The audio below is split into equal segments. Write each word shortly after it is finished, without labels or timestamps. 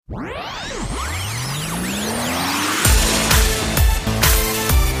Mondays,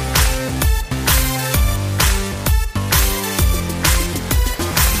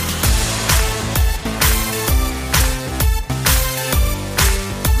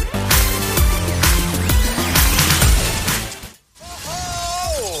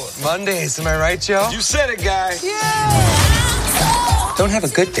 am I right, Joe? You said it, guy. Yeah! Don't have a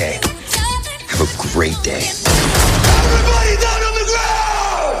good day. Have a great day. Everybody down on the ground!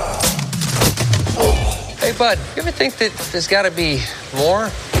 Hey, bud, you ever think that there's got to be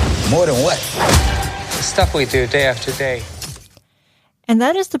more? More than what? The stuff we do day after day. And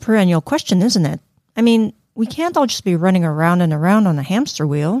that is the perennial question, isn't it? I mean, we can't all just be running around and around on a hamster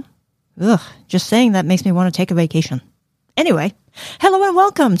wheel. Ugh, just saying that makes me want to take a vacation. Anyway, hello and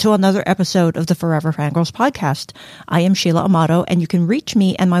welcome to another episode of the Forever Fangirls podcast. I am Sheila Amato, and you can reach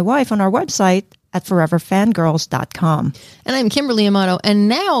me and my wife on our website at foreverfangirls.com. And I'm Kimberly Amato, and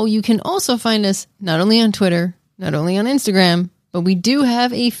now you can also find us not only on Twitter, not only on Instagram, but we do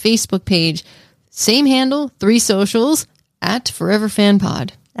have a Facebook page. Same handle, 3 socials, at Forever Fan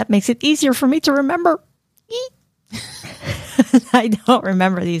Pod. That makes it easier for me to remember. I don't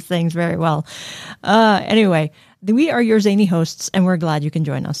remember these things very well. Anyway, we are your zany hosts, and we're glad you can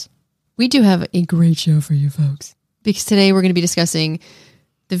join us. We do have a great show for you folks, because today we're going to be discussing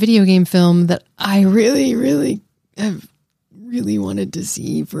the video game film that I really have wanted to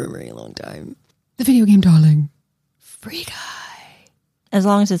see for a very long time. The video game darling, Free Guy. As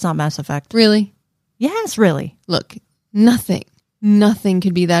long as it's not Mass Effect. Really? Yes, really. Look, nothing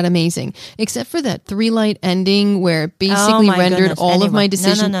could be that amazing, except for that 3-light ending where it basically rendered all of my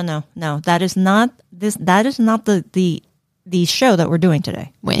decisions. No. That is not this. That is not the show that we're doing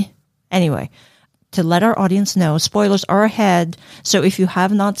today. Wait. Anyway, to let our audience know, spoilers are ahead. So if you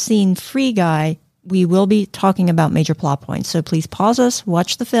have not seen Free Guy, we will be talking about major plot points. So please pause us,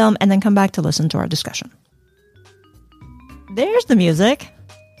 watch the film, and then come back to listen to our discussion. There's the music.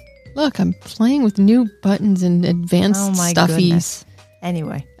 Look, I'm playing with new buttons and advanced stuffies. Goodness.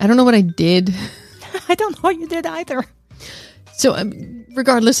 Anyway. I don't know what I did. I don't know what you did either. So,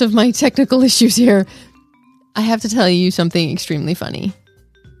 regardless of my technical issues here, I have to tell you something extremely funny.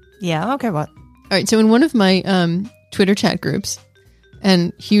 Yeah, okay, what? All right, so in one of my Twitter chat groups,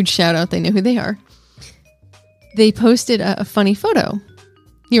 and huge shout out, they know who they are, they posted a funny photo.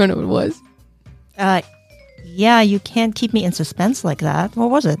 You want to know what it was? Yeah, you can't keep me in suspense like that. What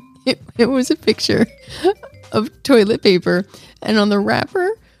was it? It was a picture of toilet paper, and on the wrapper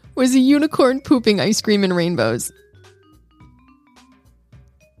was a unicorn pooping ice cream in rainbows.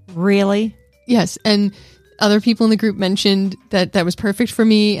 Really? Yes, and other people in the group mentioned that was perfect for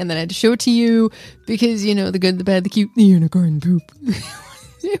me, and then I had to show it to you because, you know, the good, the bad, the cute, the unicorn poop.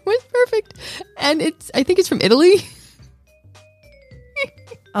 It was perfect. And I think it's from Italy.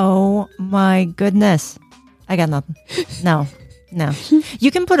 Oh my goodness. I got nothing. No.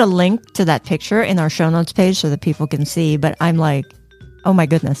 You can put a link to that picture in our show notes page so that people can see, but I'm like, oh my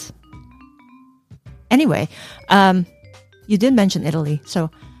goodness. Anyway, you did mention Italy,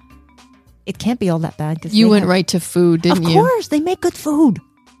 so it can't be all that bad. You went right to food, didn't you? Of course, they make good food.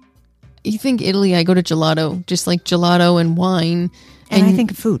 You think Italy, I go to gelato, just like gelato and wine. And I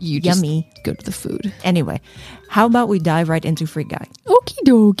think food, you yummy. Just go to the food. Anyway, how about we dive right into Free Guy? Okie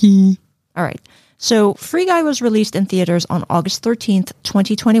dokie. All right. So Free Guy was released in theaters on August 13th,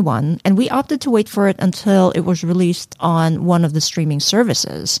 2021, and we opted to wait for it until it was released on one of the streaming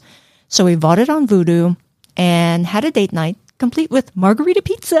services. So we bought it on Vudu and had a date night, complete with margarita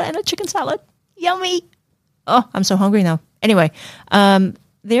pizza and a chicken salad. Yummy! Oh, I'm so hungry now. Anyway,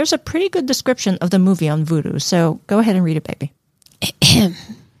 there's a pretty good description of the movie on Vudu, so go ahead and read it, baby.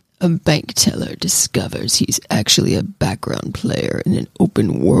 A bank teller discovers he's actually a background player in an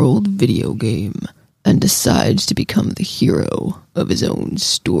open-world video game and decides to become the hero of his own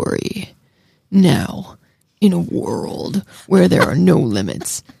story. Now, in a world where there are no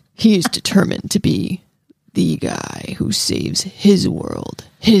limits, he is determined to be the guy who saves his world,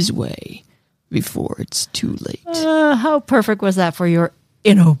 his way, before it's too late. How perfect was that for your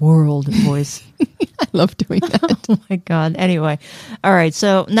inner world voice? I love doing that. Oh my God. Anyway. All right.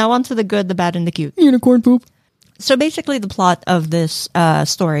 So now on to the good, the bad, and the cute. Unicorn poop. So basically the plot of this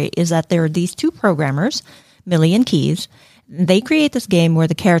story is that there are these 2 programmers, Millie and Keys. They create this game where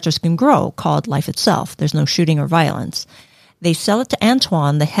the characters can grow called Life Itself. There's no shooting or violence. They sell it to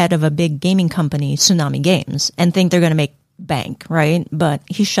Antoine, the head of a big gaming company, Tsunami Games, and think they're going to make bank, right? But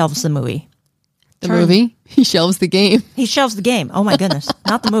he shelves the movie. The movie? He shelves the game. He shelves the game. Oh my goodness.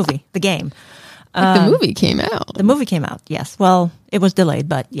 Not the movie, the game. The movie came out. The movie came out, yes. Well, it was delayed,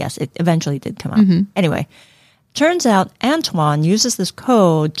 but yes, it eventually did come out. Mm-hmm. Anyway, Turns out Antoine uses this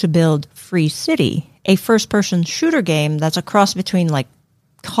code to build Free City, a first-person shooter game that's a cross between like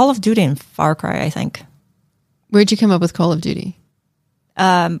Call of Duty and Far Cry, I think. Where'd you come up with Call of Duty?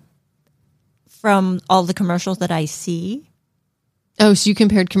 From all the commercials that I see. Oh, so you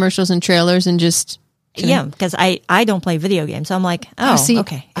compared commercials and trailers and just... Yeah, because I don't play video games. So I'm like,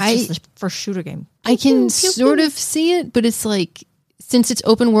 okay. It's just the first shooter game. I can sort of see it, but it's like, since it's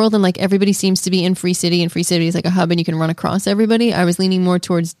open world and like everybody seems to be in Free City and Free City is like a hub and you can run across everybody, I was leaning more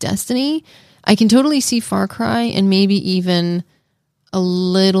towards Destiny. I can totally see Far Cry and maybe even a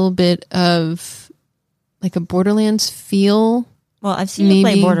little bit of like a Borderlands feel. Well, I've seen you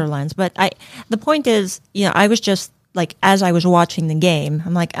play Borderlands, but the point is, I was just like, as I was watching the game,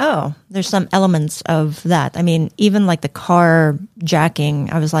 I'm like, oh, there's some elements of that. I mean, even like the car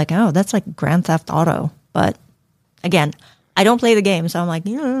jacking, I was like, oh, that's like Grand Theft Auto. But again, I don't play the game, so I'm like,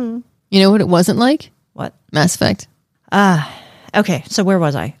 You know what it wasn't like? What? Mass Effect. Okay, so where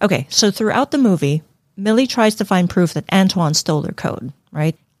was I? Okay, so throughout the movie, Millie tries to find proof that Antoine stole their code,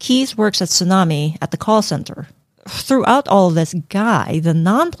 right? Keys works at Tsunami at the call center. Throughout all of this, Guy, the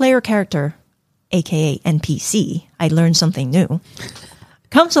non-player character, aka NPC, I learned something new,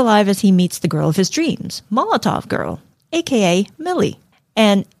 comes alive as he meets the girl of his dreams, Molotov Girl, aka Millie,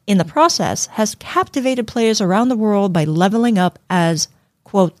 and in the process has captivated players around the world by leveling up as,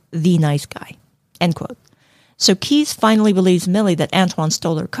 quote, the nice guy, end quote. So Keys finally believes Millie that Antoine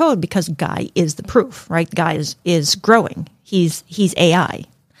stole her code because Guy is the proof, right? Guy is growing. He's AI.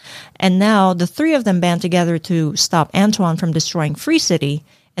 And now the three of them band together to stop Antoine from destroying Free City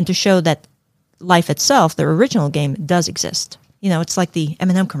and to show that life itself, the original game, does exist. It's like the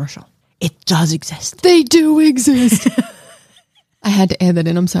M&M commercial. It does exist. They do exist. I had to add that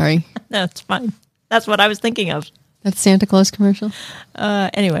in. I'm sorry. No, it's fine. That's what I was thinking of. That Santa Claus commercial.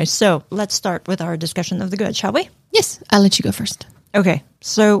 Anyway, so let's start with our discussion of the good, shall we? Yes, I'll let you go first. Okay,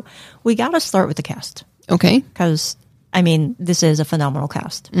 so we got to start with the cast. Okay. Because, I mean, this is a phenomenal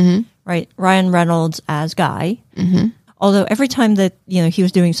cast. Mm-hmm. Right? Ryan Reynolds as Guy. Mm-hmm. Although every time that, he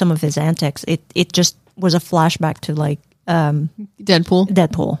was doing some of his antics, it just was a flashback to like...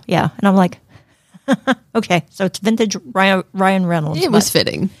 Deadpool, yeah. And I'm like, okay, so it's vintage Ryan Reynolds. It was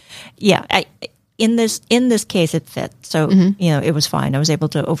fitting. Yeah, in this case, it fit. So, it was fine. I was able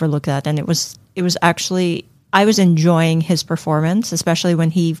to overlook that. And it was actually, I was enjoying his performance, especially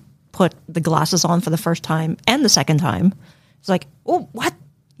when he put the glasses on for the first time and the second time. It's like, oh, what?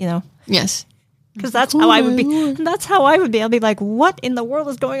 Yes. Because that's how I would be. And that's how I would be. I'll be like, what in the world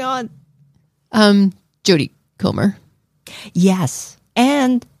is going on? Jodie Comer. Yes.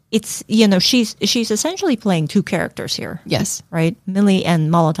 And it's, she's essentially playing two characters here. Yes. Right? Millie and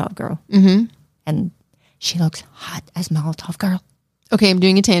Molotov Girl. Mm-hmm. And she looks hot as Molotov Girl. Okay, I'm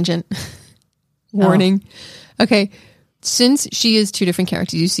doing a tangent. Warning. Oh. Okay. Since she is two different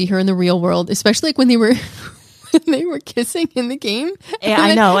characters, you see her in the real world, especially like when they were kissing in the game. Yeah,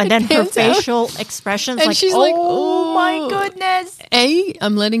 I know. And then her facial expressions, and like, she's like, oh my goodness. A,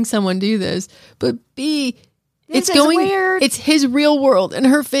 I'm letting someone do this, but B, This is weird. It's his real world and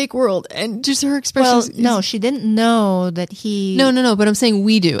her fake world, and just her expressions. Well, no, she didn't know that he. No. But I'm saying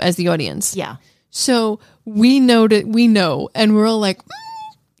we do as the audience. Yeah. So we know, and we're all like,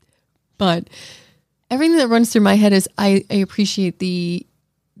 but everything that runs through my head is I appreciate the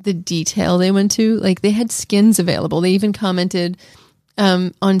detail they went to. Like, they had skins available. They even commented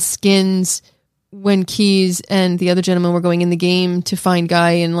on skins when Keys and the other gentleman were going in the game to find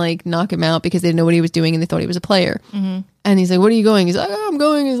Guy and like knock him out because they didn't know what he was doing and they thought he was a player. Mm-hmm. And he's like, what are you going? He's like, I'm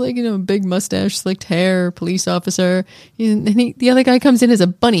going as like, big mustache, slicked hair, police officer. And the other guy comes in as a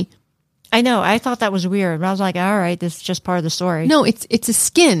bunny. I know. I thought that was weird. I was like, all right, this is just part of the story. No, it's a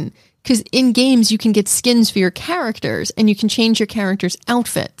skin. Because in games, you can get skins for your characters and you can change your character's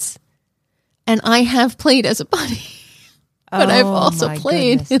outfits. And I have played as a bunny. But I've also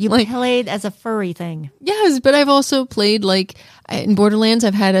played... You played as a furry thing. Yes, but I've also played, like, in Borderlands,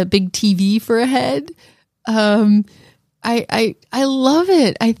 I've had a big TV for a head. I love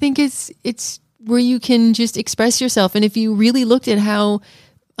it. I think it's where you can just express yourself. And if you really looked at how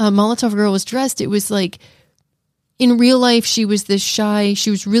Molotov Girl was dressed, it was like... In real life, she was this shy.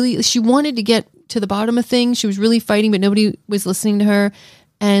 She wanted to get to the bottom of things. She was really fighting, but nobody was listening to her.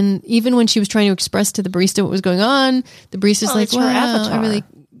 And even when she was trying to express to the barista what was going on, the barista's like, wow, her avatar.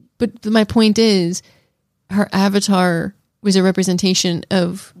 But my point is, her avatar was a representation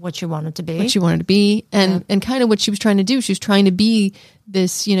of what she wanted to be. And kind of what she was trying to do. She was trying to be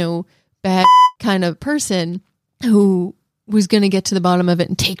this, bad kind of person who was going to get to the bottom of it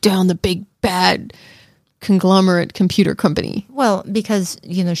and take down the big bad conglomerate computer company. Well, because,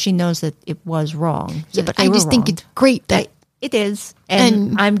 she knows that it was wrong. Yeah, but I just think it's great that... It is.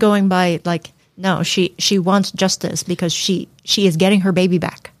 And I'm going by, no, she wants justice because she is getting her baby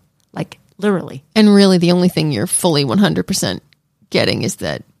back. Literally. And really, the only thing you're fully 100% getting is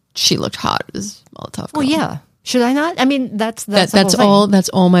that she looked hot as Molotov. Well, yeah. Should I not? I mean, that's all. That's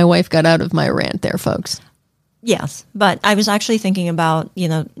all my wife got out of my rant there, folks. Yes, but I was actually thinking about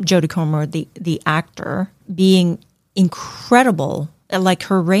Jodie Comer, the actor, being incredible.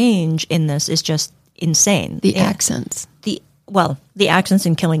 Her range in this is just insane. The accents. The accents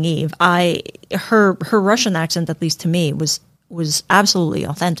in Killing Eve. Her Russian accent, at least to me, was absolutely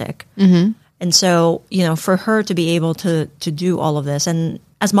authentic. Mm-hmm. And so, for her to be able to do all of this, and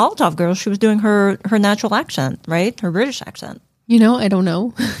as Molotov Girl, she was doing her natural accent, right? Her British accent. I don't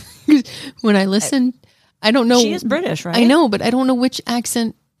know. When I listen, I don't know. She is British, right? I know, but I don't know which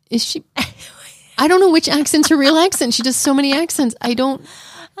accent is she. I don't know which accent's her real accent. She does so many accents. I don't.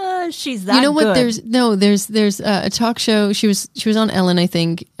 She's that. You know what? Good. There's a talk show. She was on Ellen, I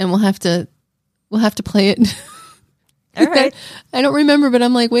think, and we'll have to play it. All right. I don't remember, but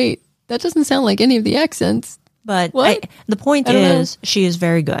I'm like, wait, that doesn't sound like any of the accents. But the point is, she is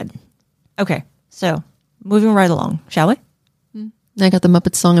very good. Okay, so moving right along, shall we? I got the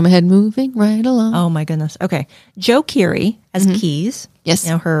Muppet song in my head, moving right along. Oh my goodness. Okay, Joe Keery as Keys. Yes,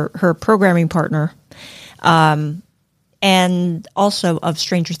 her programming partner, and also of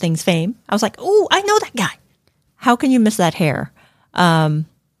Stranger Things fame. I was like, oh, I know that guy. How can you miss that hair?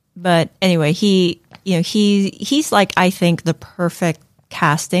 But anyway, he's I think the perfect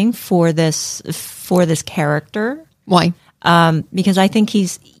casting for this character. Why? Because I think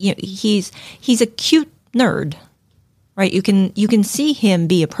he's a cute nerd, right? You can see him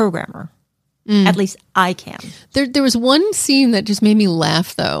be a programmer. At least I can. There was one scene that just made me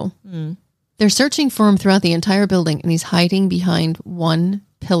laugh, though. They're searching for him throughout the entire building, and he's hiding behind one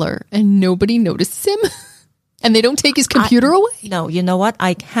pillar, and nobody notices him. And they don't take his computer away? No, you know what?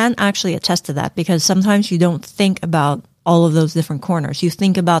 I can actually attest to that because sometimes you don't think about all of those different corners. You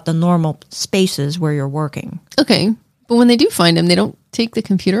think about the normal spaces where you're working. Okay. But when they do find him, they don't take the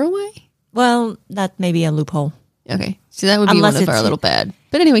computer away? Well, that may be a loophole. Okay. So that would be one of our little bad.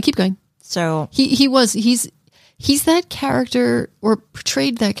 But anyway, keep going. So he's that character, or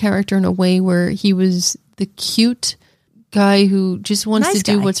portrayed that character in a way where he was the cute guy who just wants to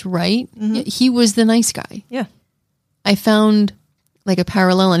do what's right. Mm-hmm. Yeah, he was the nice guy. Yeah. I found a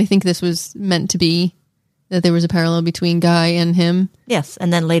parallel, and I think this was meant to be, that there was a parallel between Guy and him. Yes,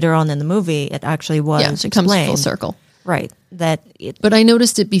 and then later on in the movie, it actually was explained. It comes full circle. Right. But I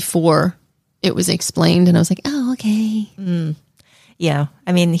noticed it before it was explained, and I was like, oh, okay. Yeah.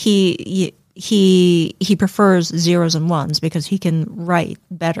 I mean, he prefers zeros and ones because he can write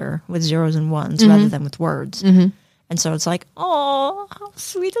better with zeros and ones rather than with words. Mm-hmm. And so it's like, oh, how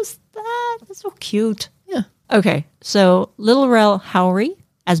sweet is that? That's so cute. Yeah. Okay. So Little Rel Howery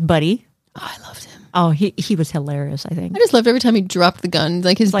as Buddy. Oh, I loved him. Oh, he was hilarious, I think. I just loved every time he dropped the gun,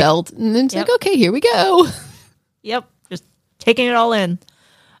 his belt. And then it's like, okay, here we go. Yep. Just taking it all in.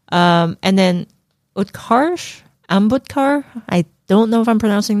 And then Utkarsh Ambudkar. I don't know if I'm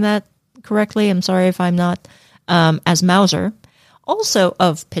pronouncing that correctly. I'm sorry if I'm not. As Mauser. Also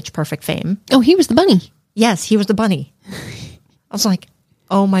of Pitch Perfect fame. Oh, he was the bunny. Yes, he was the bunny. I was like,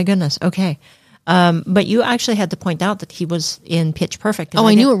 oh my goodness, okay. But you actually had to point out that he was in Pitch Perfect. Oh,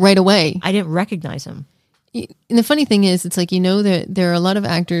 I knew it right away. I didn't recognize him. And the funny thing is, it's like, that there are a lot of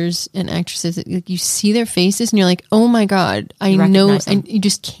actors and actresses that you see their faces and you're like, oh my God, I know, and you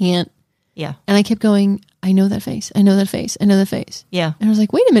just can't. Yeah. And I kept going, I know that face. I know that face. I know that face. Yeah. And I was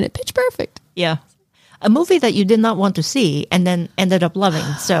like, wait a minute, Pitch Perfect. Yeah. A movie that you did not want to see and then ended up loving.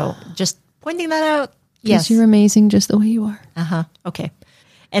 So just pointing that out. Yes. You're amazing just the way you are. Uh-huh. Okay.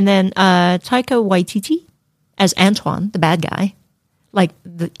 And then Taika Waititi as Antoine, the bad guy.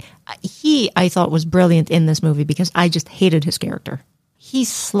 I thought was brilliant in this movie because I just hated his character.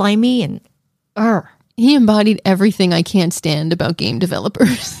 He's slimy and He embodied everything I can't stand about game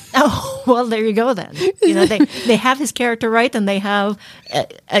developers. Oh, well, there you go then. They have his character right, and they have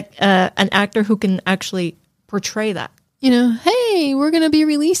an actor who can actually portray that. Hey, we're going to be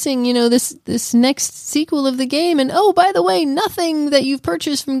releasing, this next sequel of the game. And oh, by the way, nothing that you've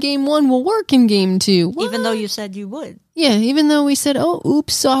purchased from game 1 will work in game 2. What? Even though you said you would. Yeah, even though we said, oh,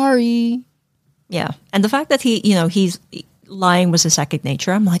 oops, sorry. Yeah. And the fact that he's lying was his second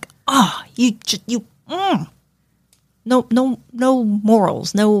nature. I'm like, no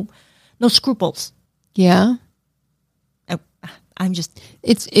morals, no scruples. Yeah. I'm just...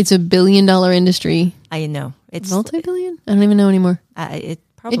 It's $1 billion industry. I know. It's multi-billion? I don't even know anymore. It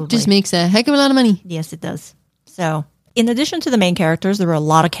Probably. It just makes a heck of a lot of money. Yes, it does. So, in addition to the main characters, there were a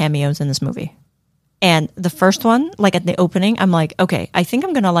lot of cameos in this movie. And the first one, like at the opening, I'm like, okay, I think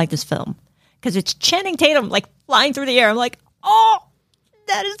I'm going to like this film. Because it's Channing Tatum, like, flying through the air. I'm like, oh,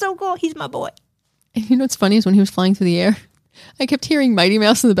 that is so cool. He's my boy. And you know what's funny is when he was flying through the air, I kept hearing Mighty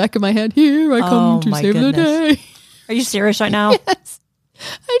Mouse in the back of my head. Here I come to save the day. Are you serious right now? Yes.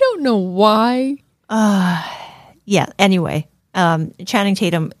 I don't know why. Yeah, anyway, Channing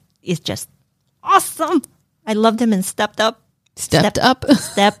Tatum is just awesome. I loved him in Stepped Up. Stepped Up.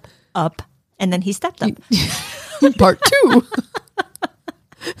 Step Up. And then he stepped up. Part 2.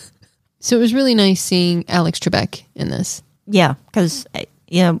 So it was really nice seeing Alex Trebek in this. Yeah, because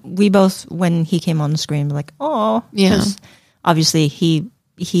we both, when he came on the screen, were like, oh, yeah. Obviously he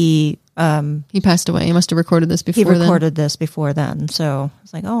passed away. He must have recorded this before. This before then, so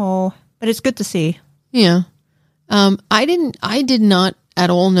it's like, oh, but it's good to see. Yeah, I did not at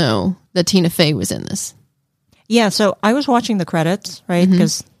all know that Tina Fey was in this. Yeah, so I was watching the credits, right?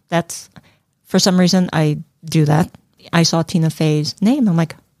 Because that's, for some reason, I do that. I saw Tina Fey's name. I'm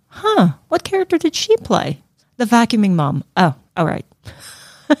like, huh, what character did she play? The vacuuming mom. Oh, all right.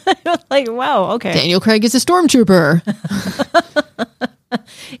 I was like, wow, okay. Daniel Craig is a stormtrooper.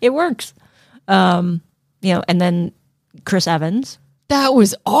 It works. And then Chris Evans. That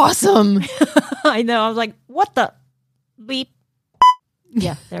was awesome. I know. I was like, what the beep?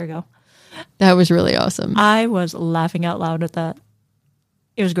 Yeah, there we go. That was really awesome. I was laughing out loud at that.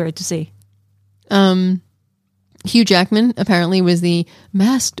 It was great to see. Hugh Jackman apparently was the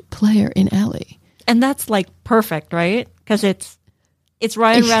masked player in Ally. And that's like perfect, right? Because it's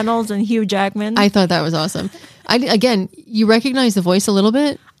Ryan Reynolds and Hugh Jackman. I thought that was awesome. Again, you recognize the voice a little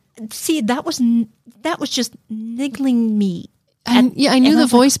bit. See, that was just niggling me. I knew the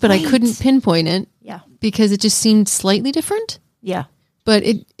voice, but like, I couldn't pinpoint it. Yeah, because it just seemed slightly different. Yeah, but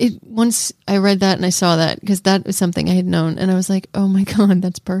it once I read that and I saw that, because that was something I had known, and I was like, oh my God,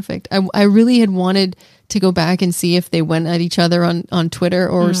 that's perfect. I really had wanted to go back and see if they went at each other on Twitter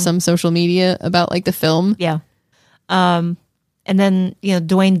or some social media about like the film. Yeah. And then,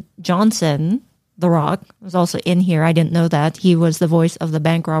 Dwayne Johnson, The Rock, was also in here. I didn't know that. He was the voice of the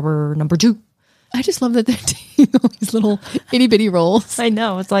bank robber number 2. I just love that they're taking all these little itty bitty roles. I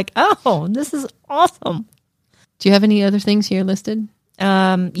know. It's like, oh, this is awesome. Do you have any other things here listed?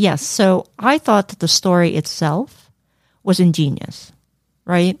 Yes. So I thought that the story itself was ingenious,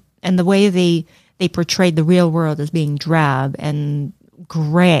 right? And the way they portrayed the real world as being drab and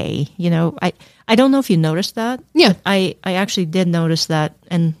gray, I don't know if you noticed that. Yeah. I actually did notice that,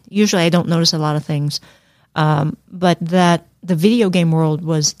 and usually I don't notice a lot of things, but that the video game world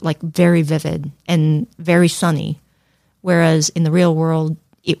was like very vivid and very sunny, whereas in the real world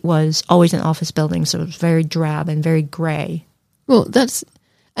it was always an office building, so it was very drab and very gray. Well,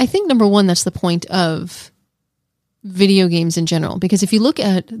 I think number one, that's the point of video games in general, because if you look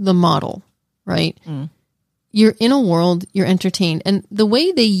at the model, right, you're in a world, you're entertained, and the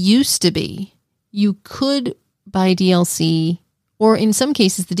way they used to be, you could buy DLC, or in some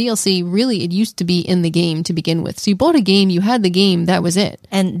cases, the DLC really, it used to be in the game to begin with. So you bought a game, you had the game, that was it.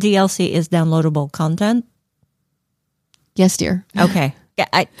 And DLC is downloadable content? Yes, dear. Okay. Yeah,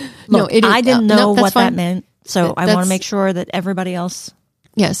 I didn't know what that meant, so I want to make sure that everybody else...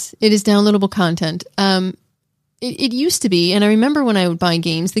 Yes, it is downloadable content. It used to be, and I remember when I would buy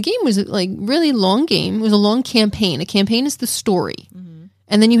games, the game was like really long game. It was a long campaign. A campaign is the story.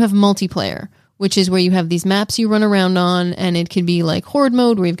 And then you have multiplayer, which is where you have these maps you run around on, and it can be like horde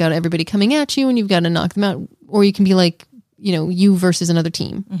mode where you've got everybody coming at you and you've got to knock them out, or you can be like, you versus another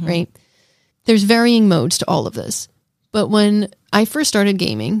team, right? There's varying modes to all of this. But when I first started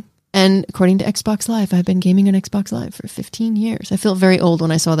gaming, and according to Xbox Live, I've been gaming on Xbox Live for 15 years. I felt very old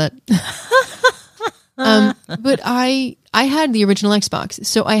when I saw that. But I had the original Xbox,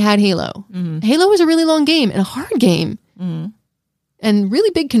 so I had Halo. Halo was a really long game and a hard game. And really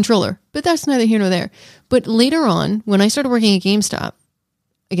big controller, but that's neither here nor there. But later on, when I started working at GameStop,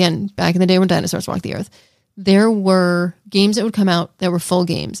 again, back in the day when dinosaurs walked the earth, there were games that would come out that were full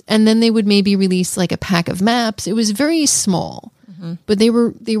games. And then they would maybe release like a pack of maps. It was very small, but they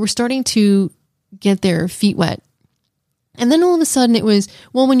were starting to get their feet wet. And then all of a sudden it was,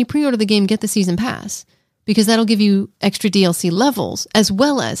 well, when you pre-order the game, get the season pass, because that'll give you extra DLC levels as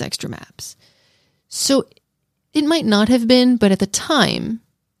well as extra maps. So it might not have been, but at the time,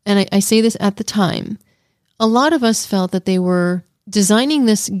 and I say this at the time, a lot of us felt that they were designing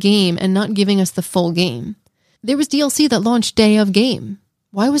this game and not giving us the full game. There was DLC that launched day of game.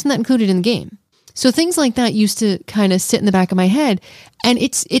 Why wasn't that included in the game? So things like that used to kind of sit in the back of my head. And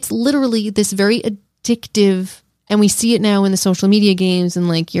it's literally this very addictive And we see it now in the social media games and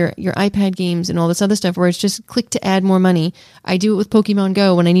like your iPad games and all this other stuff where it's just click to add more money. I do it with Pokemon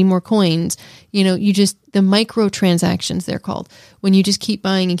Go when I need more coins. You know, the microtransactions, they're called, when you just keep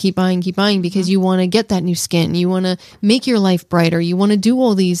buying and keep buying and keep buying because you want to get that new skin. You want to make your life brighter. You want to do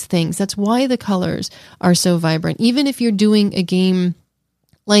all these things. That's why the colors are so vibrant. Even if you're doing a game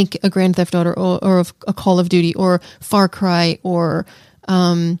like a Grand Theft Auto or a Call of Duty or Far Cry or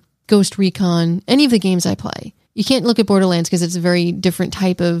Ghost Recon, any of the games I play. You can't look at Borderlands because it's a very different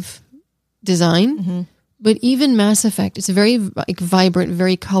type of design. Mm-hmm. But even Mass Effect, it's very like vibrant,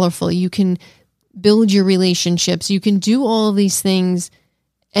 very colorful. You can build your relationships. You can do all of these things.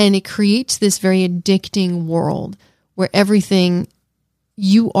 And it creates this very addicting world where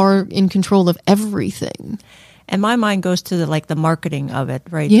you are in control of everything. And my mind goes to the marketing of it,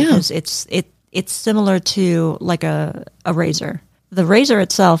 right? Yeah. Because it's similar to like a razor. The razor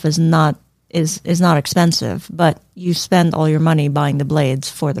itself is not expensive, but you spend all your money buying the blades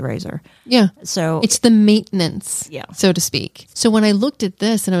for the razor. Yeah. So it's the maintenance, so to speak. So when I looked at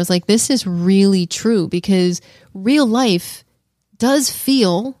this and I was like, this is really true because real life does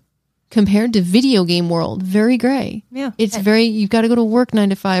feel, compared to video game world, very gray. Yeah. It's you've got to go to work 9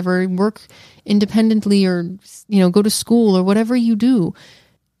 to 5 or work independently or, go to school or whatever you do.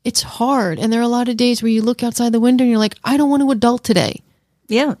 It's hard. And there are a lot of days where you look outside the window and you're like, I don't want to adult today.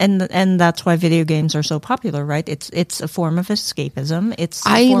 Yeah, and that's why video games are so popular, right? It's a form of escapism. It's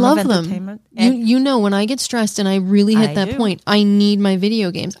a form love of entertainment. Them. You know, when I get stressed and I really hit that point, I need my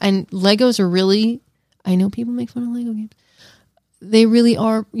video games. And Legos are really, I know people make fun of Lego games. They really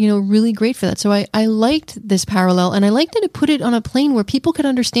are, really great for that. So I liked this parallel, and I liked that it put it on a plane where people could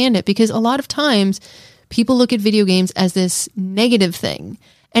understand it, because a lot of times people look at video games as this negative thing,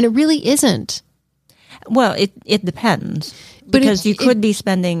 and it really isn't. Well, it depends. Because you could be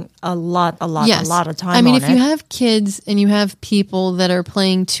spending a lot of time on it. I mean, if you have kids and you have people that are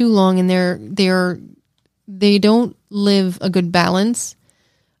playing too long and they don't live a good balance,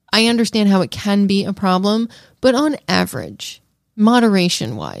 I understand how it can be a problem, but on average,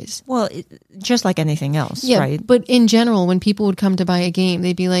 moderation-wise. Well, just like anything else, right? But in general, when people would come to buy a game,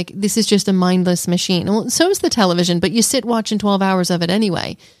 they'd be like, this is just a mindless machine. Well, so is the television, but you sit watching 12 hours of it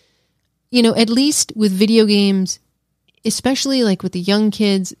anyway. At least with video games, especially like with the young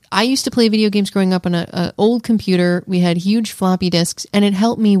kids, I used to play video games growing up on an old computer. We had huge floppy disks, and it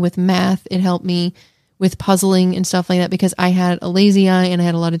helped me with math. It helped me with puzzling and stuff like that because I had a lazy eye and I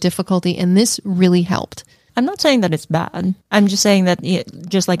had a lot of difficulty, and this really helped. I'm not saying that it's bad. I'm just saying that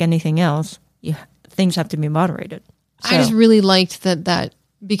just like anything else, things have to be moderated. So. I just really liked that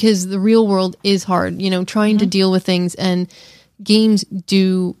because the real world is hard, trying to deal with things, and games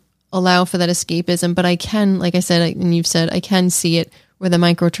do allow for that escapism, but I can, like I said, and you've said, I can see it where the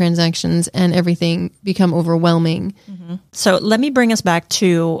microtransactions and everything become overwhelming. Mm-hmm. So let me bring us back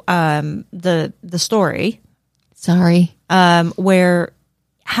to the story. Sorry. Where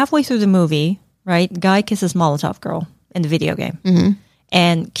halfway through the movie, right, Guy kisses Molotov Girl in the video game. Mm-hmm.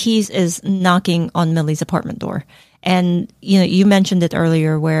 And Keys is knocking on Millie's apartment door. And, you mentioned it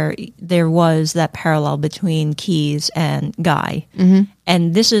earlier where there was that parallel between Keys and Guy. Mm-hmm.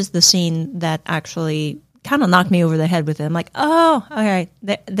 And this is the scene that actually kind of knocked me over the head with it. I'm like, oh, all right,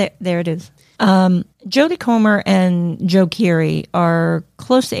 there it is. Jodie Comer and Joe Keery are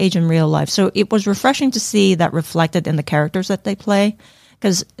close to age in real life. So it was refreshing to see that reflected in the characters that they play.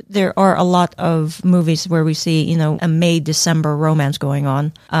 Because there are a lot of movies where we see, a May-December romance going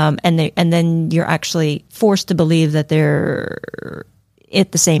on, and then you're actually forced to believe that they're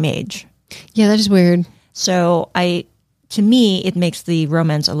at the same age. Yeah, that is weird. So to me, it makes the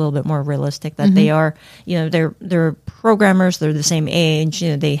romance a little bit more realistic. That they are, they're programmers. They're the same age.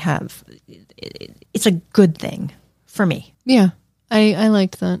 They have. It's a good thing for me. Yeah, I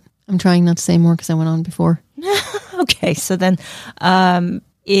liked that. I'm trying not to say more because I went on before. Okay, so then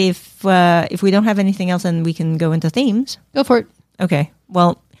if we don't have anything else, then we can go into themes. Go for it. Okay.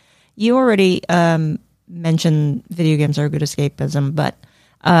 Well, you already mentioned video games are good escapism, but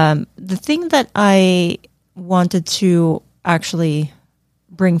the thing that I wanted to actually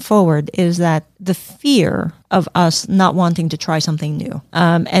bring forward is that the fear of us not wanting to try something new.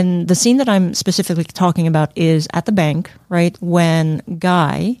 And the scene that I'm specifically talking about is at the bank, right, when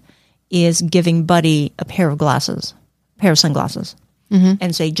Guy is giving Buddy a pair of sunglasses,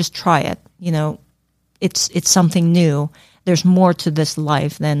 and say, just try it. It's something new. There's more to this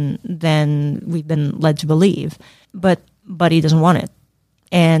life than we've been led to believe. But Buddy doesn't want it.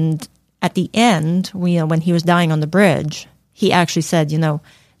 And at the end, when he was dying on the bridge, he actually said,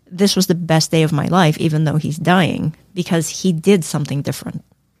 this was the best day of my life, even though he's dying, because he did something different.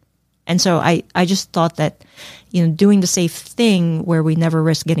 And so I just thought that, doing the safe thing where we never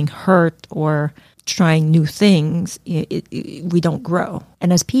risk getting hurt or trying new things, we don't grow.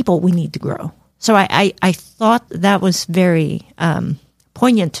 And as people, we need to grow. So I thought that was very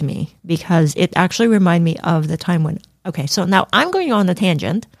poignant to me because it actually reminded me of the time when, okay, so now I'm going on a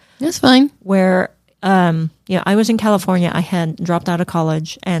tangent. That's fine. Where, I was in California. I had dropped out of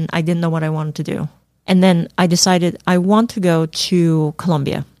college and I didn't know what I wanted to do. And then I decided I want to go to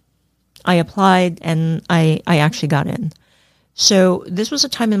Columbia. I applied and I actually got in. So this was a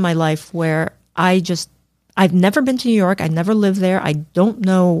time in my life where I've never been to New York. I never lived there. I don't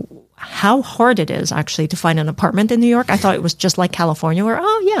know how hard it is actually to find an apartment in New York. I thought it was just like California where,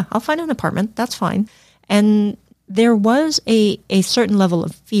 I'll find an apartment. That's fine. And there was a certain level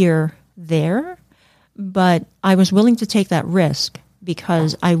of fear there, but I was willing to take that risk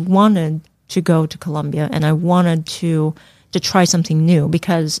because I wanted to go to Columbia and I wanted to try something new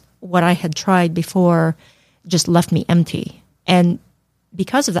because what I had tried before just left me empty. And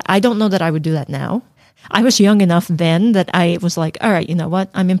because of that, I don't know that I would do that now. I was young enough then that I was like, all right, you know what?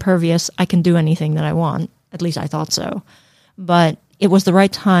 I'm impervious. I can do anything that I want. At least I thought so. But it was the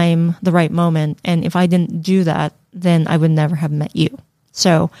right time, the right moment. And if I didn't do that, then I would never have met you.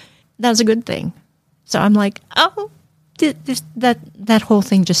 So that's a good thing. So I'm like, that whole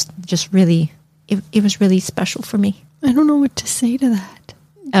thing just really, it was really special for me. I don't know what to say to that.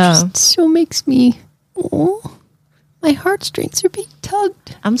 It just so makes me, my heartstrings are being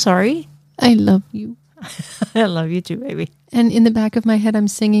tugged. I'm sorry. I love you. I love you too, baby. And in the back of my head, I'm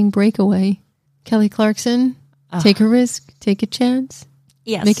singing Breakaway. Kelly Clarkson, take a risk, take a chance.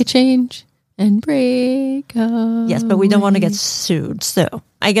 Yes. Make a change and break away. Yes, but we don't want to get sued. So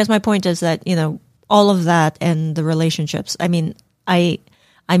I guess my point is that, all of that and the relationships. I mean, I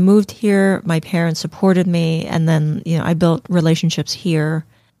moved here, my parents supported me, and then, I built relationships here.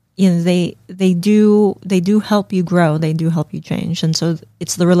 They do help you grow. They do help you change. And so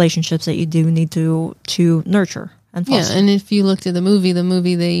it's the relationships that you do need to nurture and foster. Yeah, and if you looked at the movie,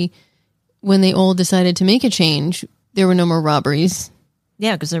 when they all decided to make a change, there were no more robberies.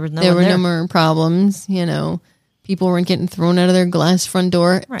 Yeah, because there were no more problems, People weren't getting thrown out of their glass front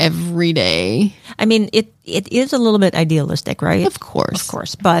door every day. I mean, it is a little bit idealistic, right? Of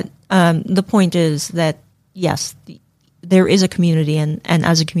course. But the point is that, yes, there is a community, and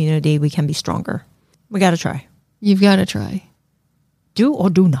as a community, we can be stronger. We got to try. You've got to try. Do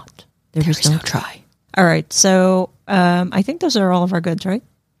or do not. There is no try. All right. So I think those are all of our goods, right?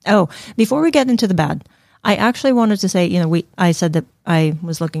 Oh, before we get into the bad, I actually wanted to say, I said that I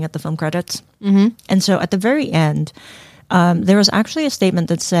was looking at the film credits. Mm-hmm. And so at the very end, there was actually a statement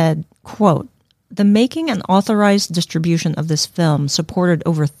that said, quote, "The making and authorized distribution of this film supported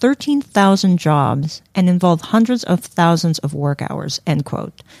over 13,000 jobs and involved hundreds of thousands of work hours," end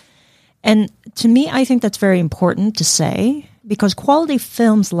quote. And to me, I think that's very important to say because quality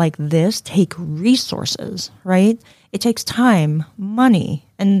films like this take resources, right? It takes time, money,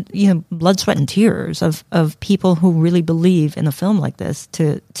 and blood, sweat, and tears of people who really believe in a film like this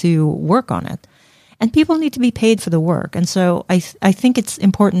to work on it. And people need to be paid for the work. And so I think it's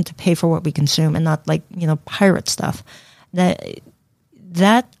important to pay for what we consume and not pirate stuff.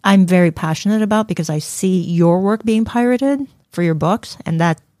 That I'm very passionate about because I see your work being pirated for your books, and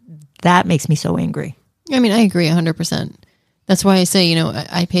that makes me so angry. I mean, I agree 100%. That's why I say,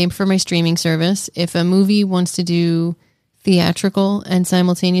 I pay for my streaming service. If a movie wants to do theatrical and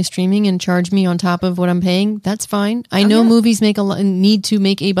simultaneous streaming and charge me on top of what I'm paying, that's fine. I know movies need to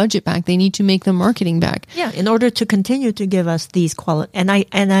make a budget back. They need to make the marketing back. Yeah, in order to continue to give us these quality, and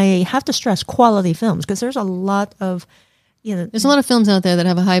I have to stress quality films because there's a lot of, there's a lot of films out there that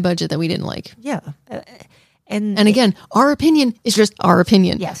have a high budget that we didn't like. Yeah. And again, our opinion is just our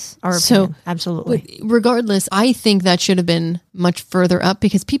opinion. Yes, our opinion. Absolutely. But regardless, I think that should have been much further up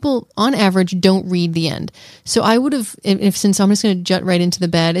because people, on average, don't read the end. So I would have, since I'm just going to jut right into the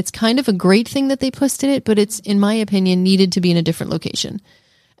bad, it's kind of a great thing that they posted it, but it's, in my opinion, needed to be in a different location.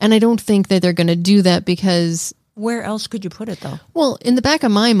 And I don't think that they're going to do that because... Where else could you put it, though? Well, in the back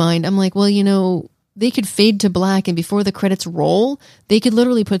of my mind, I'm like, well, they could fade to black and before the credits roll, they could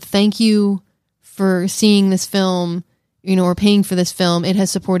literally put thank you for seeing this film, or paying for this film. It has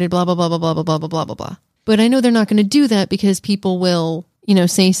supported blah, blah, blah, blah, blah, blah, blah, blah, blah, blah. But I know they're not going to do that because people will,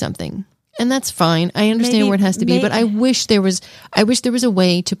 say something. And that's fine. I understand where it has to be, but I wish there was a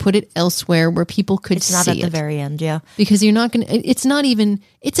way to put it elsewhere where people could see it. It's not at the very end, yeah. Because you're not going to, it's not even,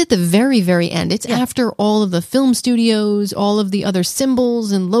 it's at the very, very end. It's after all of the film studios, all of the other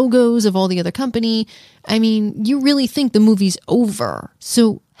symbols and logos of all the other company. I mean, you really think the movie's over.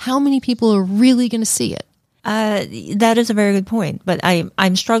 So how many people are really going to see it? That is a very good point, but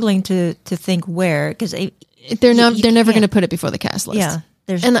I'm struggling to think where, because they're never going to put it before the cast list. Yeah,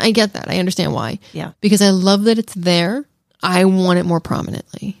 and I get that. I understand why. Yeah, because I love that it's there. I want it more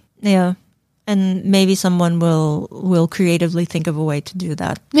prominently. Yeah, and maybe someone will creatively think of a way to do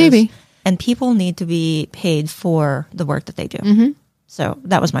that. Maybe. And people need to be paid for the work that they do. Mm-hmm. So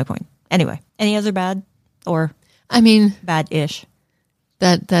that was my point. Anyway, any other bad or bad-ish?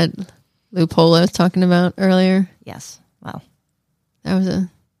 That loophole I was talking about earlier. Yes. Well, that was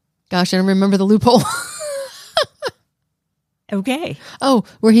gosh, I don't remember the loophole. Okay. Oh,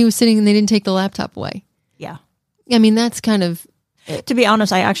 where he was sitting and they didn't take the laptop away. Yeah. I mean, that's kind of... To be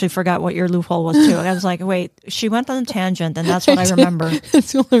honest, I actually forgot what your loophole was too. I was like, wait, she went on a tangent and that's what I remember.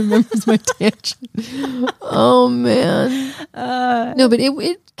 That's all I remember is my tangent. Oh, man. No, but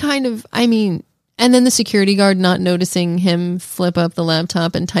it kind of, I mean, and then the security guard not noticing him flip up the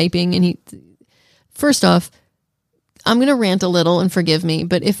laptop and typing. And first off, I'm going to rant a little and forgive me,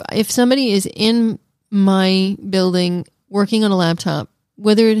 but if somebody is in my building working on a laptop,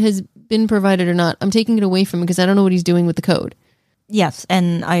 whether it has been provided or not, I'm taking it away from him because I don't know what he's doing with the code. Yes,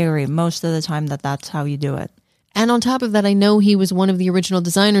 and I agree. Most of the time that's how you do it. And on top of that, I know he was one of the original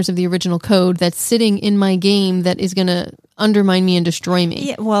designers of the original code that's sitting in my game that is going to undermine me and destroy me.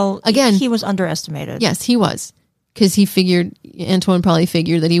 Yeah, well, again, he was underestimated. Yes, he was. Because Antoine probably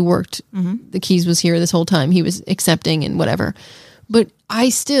figured that he worked, the keys was here this whole time. He was accepting and whatever. But I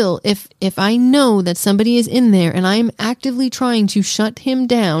still, if I know that somebody is in there and I'm actively trying to shut him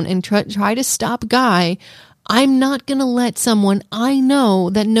down and try to stop Guy, I'm not going to let someone I know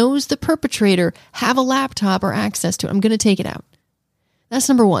that knows the perpetrator have a laptop or access to it. I'm going to take it out. That's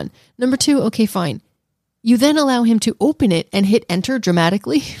number one. Number two, okay, fine. You then allow him to open it and hit enter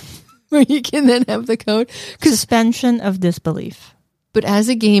dramatically where you can then have the code. Suspension of disbelief. But as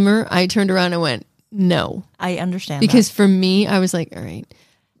a gamer, I turned around and went, no. I understand because for me, I was like, all right.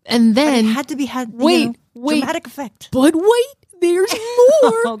 And then... But it had to be dramatic effect. But wait, there's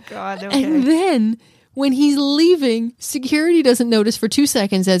more. Oh, God, okay. And then... when he's leaving, security doesn't notice for 2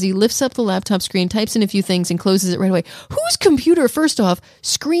 seconds as he lifts up the laptop screen, types in a few things, and closes it right away. Whose computer, first off,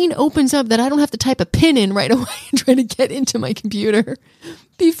 screen opens up that I don't have to type a pin in right away and try to get into my computer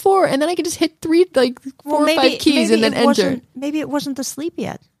before, and then I can just hit four or five keys and then enter. Maybe it wasn't asleep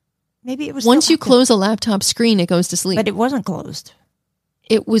yet. Maybe it was. Once you close a laptop screen, it goes to sleep. But it wasn't closed.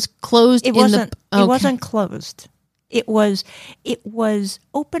 It was closed. It wasn't closed. It was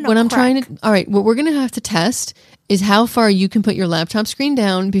open. What I'm trying to, all right, what we're going to have to test is how far you can put your laptop screen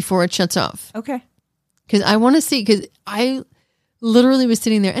down before it shuts off. Okay. Because I want to see, because I literally was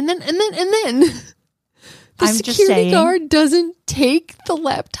sitting there and then the security guard doesn't take the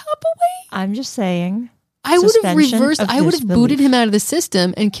laptop away. I'm just saying. I would have reversed, I would have booted him out of the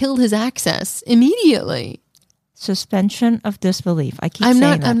system and killed his access immediately. Suspension of disbelief. I keep saying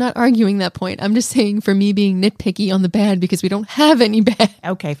that. I'm not arguing that point. I'm just saying for me being nitpicky on the bad because we don't have any bad.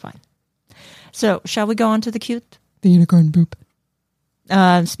 Okay, fine. So, shall we go on to the cute? The unicorn boop.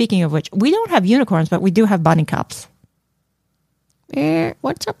 Speaking of which, we don't have unicorns, but we do have bunny cops.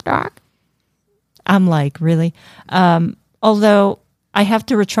 What's up, Doc? I'm like, really? Although, I have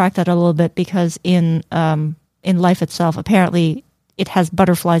to retract that a little bit because in life itself, apparently, it has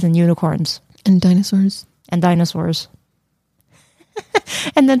butterflies and unicorns. And dinosaurs. And dinosaurs.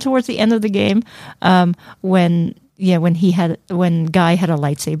 And then towards the end of the game, when Guy had a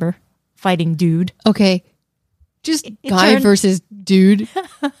lightsaber fighting Dude. Okay. Just Guy versus Dude.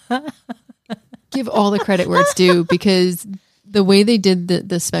 Give all the credit where it's due because the way they did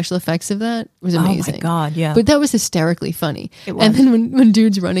the special effects of that was amazing. Oh my God, yeah. But that was hysterically funny. It was. And then when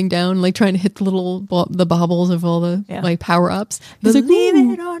Dude's running down, like trying to hit the bobbles of all the like power-ups. Believe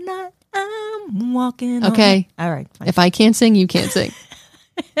it or not. I'm walking. Okay. On. All right. Fine. If I can't sing, you can't sing.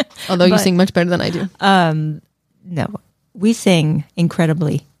 Although you sing much better than I do. No, we sing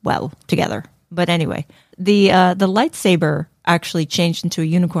incredibly well together. But anyway, the lightsaber actually changed into a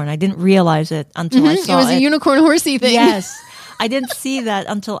unicorn. I didn't realize it until I saw it. It was a unicorn horsey thing. Yes. I didn't see that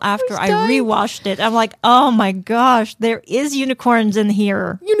until after I rewatched it. I'm like, oh my gosh, there is unicorns in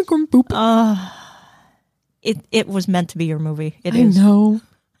here. Unicorn poop. It was meant to be your movie. I know.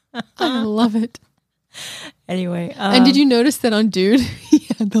 I love it. Anyway, and did you notice that on Dude he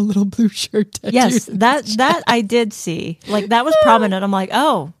had the little blue shirt tattoo? Yes, that I did see. Like that was prominent. I'm like,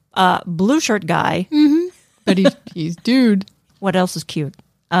 oh, blue shirt guy. Mm-hmm. But he's Dude. What else is cute?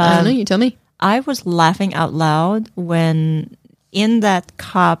 I don't know. You tell me. I was laughing out loud when in that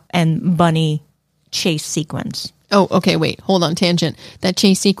cop and bunny chase sequence. Oh, okay. Wait, hold on. Tangent. That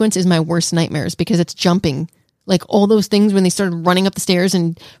chase sequence is my worst nightmares because it's jumping Like all those things when they started running up the stairs.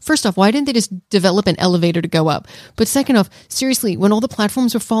 And first off, why didn't they just develop an elevator to go up? But second off, seriously, when all the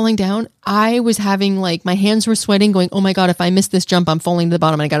platforms were falling down, I was having like my hands were sweating going, oh my God, if I miss this jump, I'm falling to the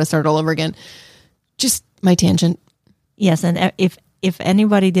bottom and I got to start all over again. Just my tangent. Yes. And if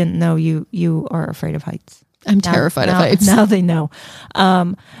anybody didn't know, you are afraid of heights. I'm terrified of heights. Now they know.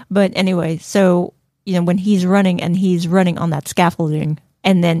 But anyway, so, when he's running on that scaffolding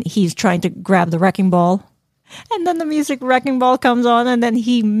and then he's trying to grab the wrecking ball and then the music wrecking ball comes on and then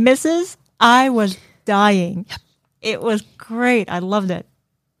he misses, I was dying. Yep. It was great. I loved it.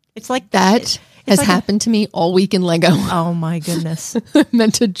 It's like that has like happened to me all week in Lego. Oh my goodness. I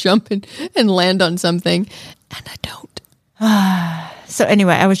meant to jump and land on something and I don't. So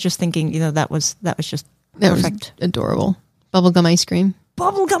anyway, I was just thinking, that was just perfect. Was adorable. Bubblegum ice cream.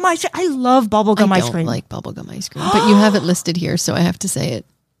 Bubblegum ice cream. I love bubblegum ice cream. I don't like bubblegum ice cream, but you have it listed here, so I have to say it.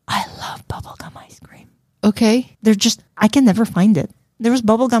 I love bubblegum ice cream. Okay. I can never find it. There was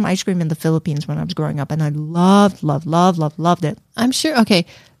bubblegum ice cream in the Philippines when I was growing up, and I loved it. I'm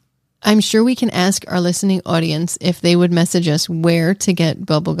sure we can ask our listening audience if they would message us where to get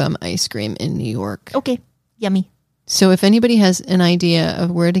bubblegum ice cream in New York. Okay. Yummy. So if anybody has an idea of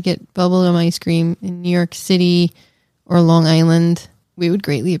where to get bubblegum ice cream in New York City or Long Island, we would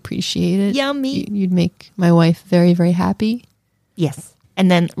greatly appreciate it. Yummy. You'd make my wife very, very happy. Yes. And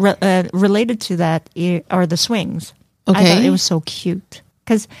then related to that are the swings. Okay. I thought it was so cute.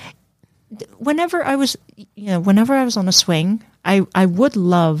 Because whenever I was on a swing, I would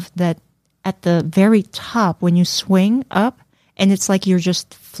love that at the very top when you swing up and it's like you're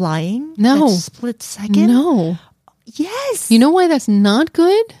just flying. No. That split second. No. Yes. You know why that's not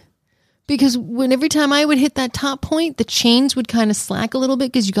good? Because every time I would hit that top point, the chains would kind of slack a little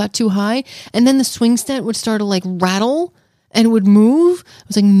bit because you got too high. And then the swing set would start to like rattle and it would move. I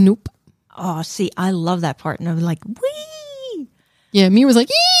was like, nope. Oh, see, I love that part. And I was like, wee. Yeah, me was like,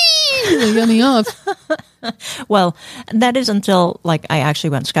 ee, like, got me off. Well, that is until like I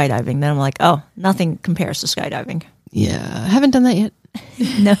actually went skydiving. Then I'm like, oh, nothing compares to skydiving. Yeah, I haven't done that yet.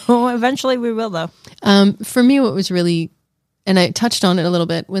 No, eventually we will though. For me, what was really, and I touched on it a little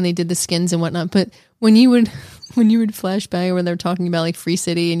bit when they did the skins and whatnot, but when you would flash by when they're talking about like Free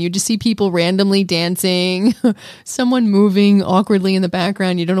City and you just see people randomly dancing, someone moving awkwardly in the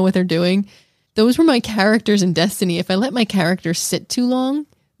background, you don't know what they're doing. Those were my characters in Destiny. If I let my character sit too long,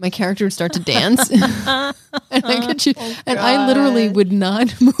 my character would start to dance. I literally would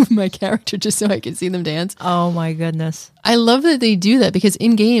not move my character just so I could see them dance. Oh my goodness. I love that they do that because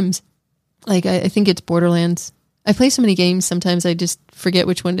in games, like I think it's Borderlands. I play so many games, sometimes I just forget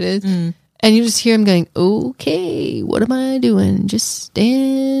which one it is. Mm. And you just hear him going, okay, what am I doing? Just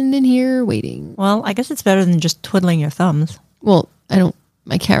standing here waiting. Well, I guess it's better than just twiddling your thumbs. Well,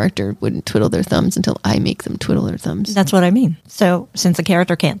 my character wouldn't twiddle their thumbs until I make them twiddle their thumbs. That's what I mean. So since the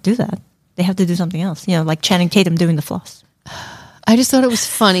character can't do that, they have to do something else. Like Channing Tatum doing the floss. I just thought it was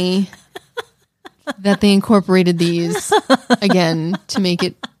funny that they incorporated these again to make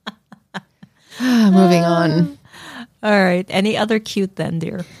it... Moving on. All right. Any other cute then,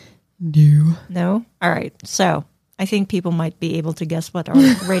 dear? No. No? All right. So I think people might be able to guess what our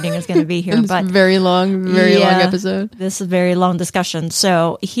rating is going to be here. But very long episode. This is a very long discussion.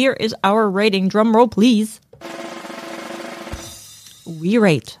 So here is our rating. Drum roll, please. We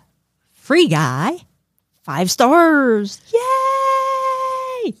rate Free Guy 5 stars.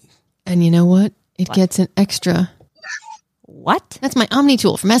 Yay! And you know what? It gets an extra. What? That's my Omni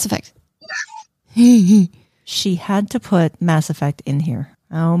tool for Mass Effect. She had to put Mass Effect in here.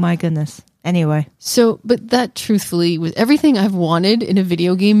 Oh my goodness. Anyway. So, but that truthfully was everything I've wanted in a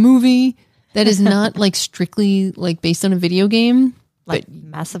video game movie that is not like strictly like based on a video game. Like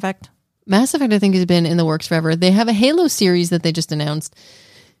Mass Effect? Mass Effect I think has been in the works forever. They have a Halo series that they just announced.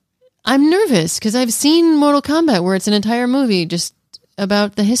 I'm nervous because I've seen Mortal Kombat where it's an entire movie just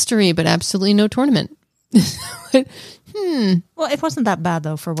about the history but absolutely no tournament. Well, it wasn't that bad,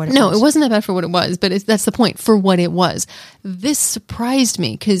 though, for what it was. No, it wasn't that bad for what it was, but that's the point, for what it was. This surprised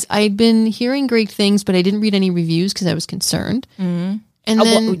me, because I'd been hearing great things, but I didn't read any reviews because I was concerned. Mm-hmm. And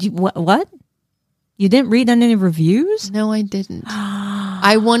then... What? You didn't read any reviews? No, I didn't.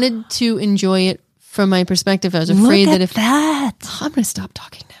 I wanted to enjoy it from my perspective. I was afraid that if... that. I'm going to stop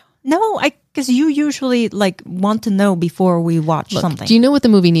talking now. No, because you usually want to know before we watch something. Do you know what the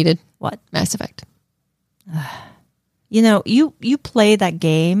movie needed? What? Mass Effect. You play that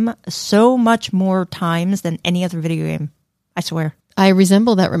game so much more times than any other video game. I swear. I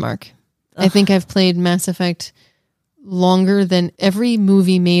resemble that remark. Ugh. I think I've played Mass Effect longer than every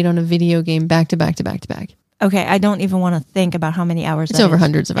movie made on a video game back to back to back to back. Okay, I don't even want to think about how many hours It's that over is.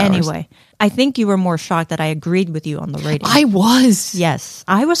 hundreds of hours. Anyway, I think you were more shocked that I agreed with you on the rating. I was. Yes,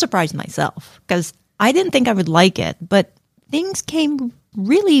 I was surprised myself because I didn't think I would like it, but things came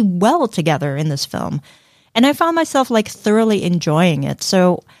really well together in this film. And I found myself like thoroughly enjoying it.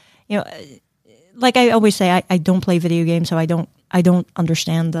 So, you know, like I always say, I don't play video games, so I don't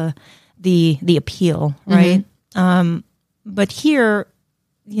understand the appeal, right? But here,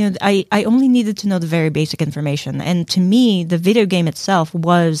 you know, I only needed to know the very basic information. And to me, the video game itself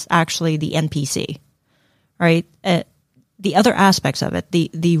was actually the NPC, right? The other aspects of it,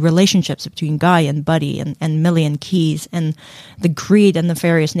 the relationships between Guy and Buddy and Millie and Keys, and the greed and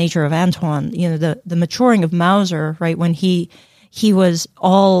nefarious nature of Antoine, you know, the maturing of Mauser, right? When he was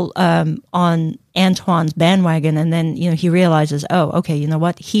all on Antoine's bandwagon, and then, you know, he realizes, oh, okay, you know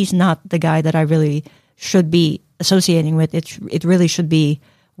what? He's not the guy that I really should be associating with. It really should be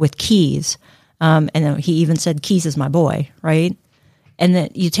with Keys. And then he even said, Keys is my boy, right? And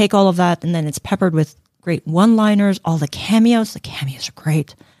then you take all of that, and then it's peppered with great one-liners, all the cameos. The cameos are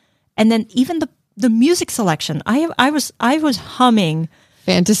great. And then even the music selection. I was humming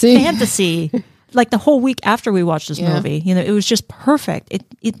fantasy like the whole week after we watched this movie. You know, it was just perfect.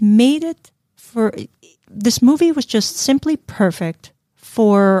 It made it for this movie was just simply perfect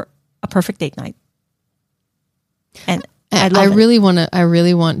for a perfect date night. And I really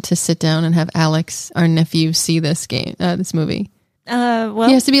want to sit down and have Alex, our nephew, see this movie. Well,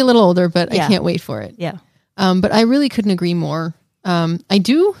 he has to be a little older, but yeah. I can't wait for it. Yeah. But I really couldn't agree more. I'm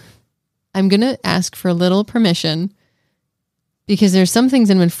going to ask for a little permission because there's some things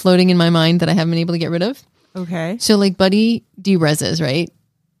that have been floating in my mind that I haven't been able to get rid of. Okay. So like Buddy de-reses, right?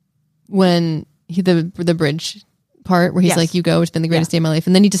 When the bridge part where he's like, you go, it's been the greatest day of my life.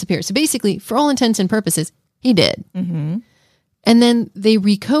 And then he disappears. So basically, for all intents and purposes, he did. Mm-hmm. And then they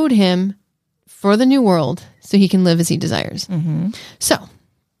recode him for the new world so he can live as he desires. Mm-hmm. So,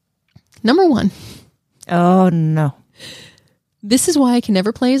 number one. Oh, no. This is why I can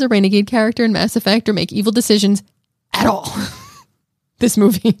never play as a renegade character in Mass Effect or make evil decisions at all. This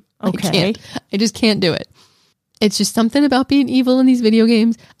movie. Okay. I just can't do it. It's just something about being evil in these video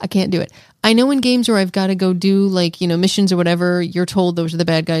games. I can't do it. I know in games where I've got to go do like, you know, missions or whatever, you're told those are the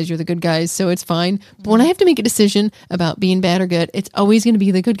bad guys, you're the good guys, so it's fine. But when I have to make a decision about being bad or good, it's always going to be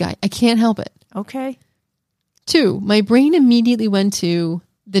the good guy. I can't help it. Okay. 2, my brain immediately went to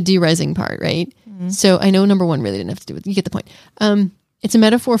the de-resing part, right? Mm-hmm. So I know number 1 really didn't have to do with it. You get the point. It's a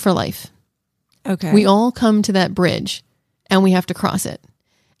metaphor for life. Okay. We all come to that bridge and we have to cross it.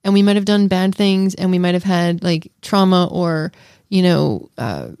 And we might have done bad things and we might have had like trauma or, you know,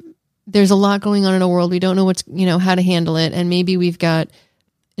 there's a lot going on in our world. We don't know how to handle it. And maybe we've got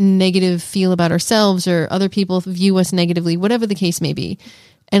a negative feel about ourselves or other people view us negatively, whatever the case may be.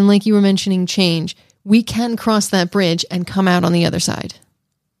 And like you were mentioning, change, we can cross that bridge and come out on the other side.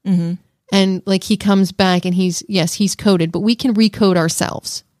 Mm-hmm. And like he comes back and he's coded, but we can recode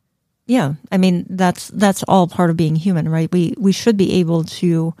ourselves. Yeah, I mean, that's all part of being human, right? We should be able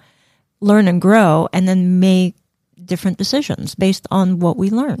to learn and grow and then make different decisions based on what we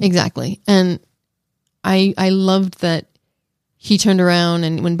learn. Exactly. And I loved that he turned around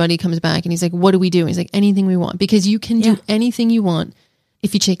and when Buddy comes back and he's like, what do we do? And he's like, anything we want. Because you can do anything you want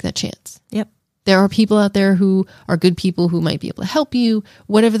if you take that chance. Yep. There are people out there who are good people who might be able to help you,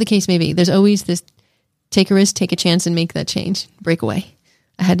 whatever the case may be. There's always this take a risk, take a chance, and make that change. Break away.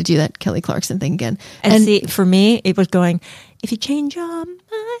 I had to do that Kelly Clarkson thing again. And see, for me, it was going, if you change your mind,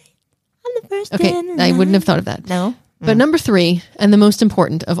 I'm the first in I wouldn't have thought of that. No. But number 3, and the most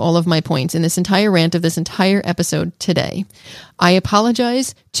important of all of my points in this entire rant of this entire episode today, I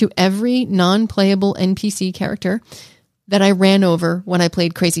apologize to every non-playable NPC character that I ran over when I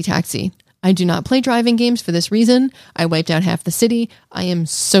played Crazy Taxi. I do not play driving games for this reason. I wiped out half the city. I am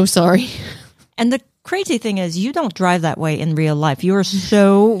so sorry. And the crazy thing is, you don't drive that way in real life. You're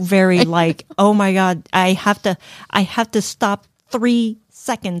so very like, oh my God, I have to stop 3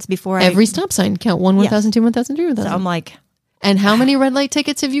 seconds before every stop sign count 1, 1,000, 2, 1,000, 3, 1,000. So I'm like, and how many red light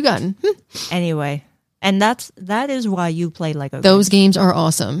tickets have you gotten? Anyway, and that is why you play Lego. Those games are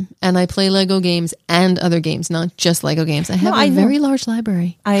awesome, and I play Lego games and other games, not just Lego games. I have a very large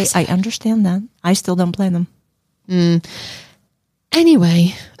library. I understand that. I still don't play them.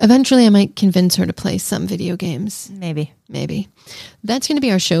 Anyway, eventually I might convince her to play some video games. Maybe. That's going to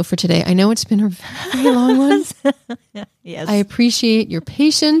be our show for today. I know it's been a very long one. Yes. I appreciate your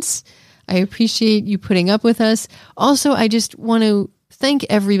patience. I appreciate you putting up with us. Also, I just want to thank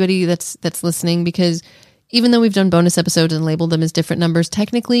everybody that's listening because Even though we've done bonus episodes and labeled them as different numbers,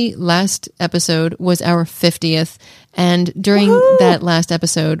 technically last episode was our 50th. And during that last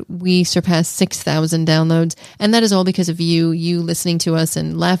episode, we surpassed 6,000 downloads. And that is all because of you listening to us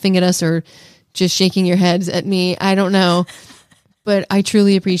and laughing at us or just shaking your heads at me. I don't know. But I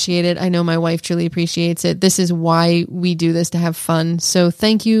truly appreciate it. I know my wife truly appreciates it. This is why we do this, to have fun. So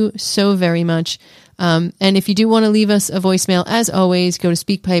thank you so very much. And if you do want to leave us a voicemail, as always, go to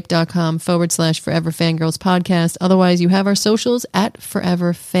speakpipe.com/Forever Fangirls Podcast. Otherwise, you have our socials at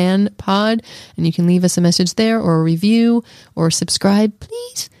Forever Fan Pod, and you can leave us a message there or a review or subscribe,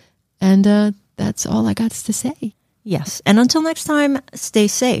 please. And that's all I got to say. Yes. And until next time, stay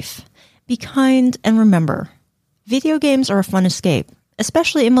safe, be kind, and remember, video games are a fun escape,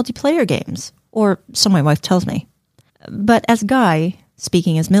 especially in multiplayer games, or so my wife tells me. But as Guy,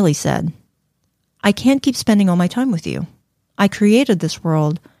 speaking as Millie, said, I can't keep spending all my time with you. I created this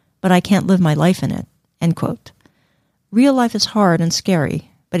world, but I can't live my life in it. End quote. Real life is hard and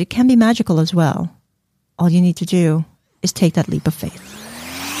scary, but it can be magical as well. All you need to do is take that leap of faith.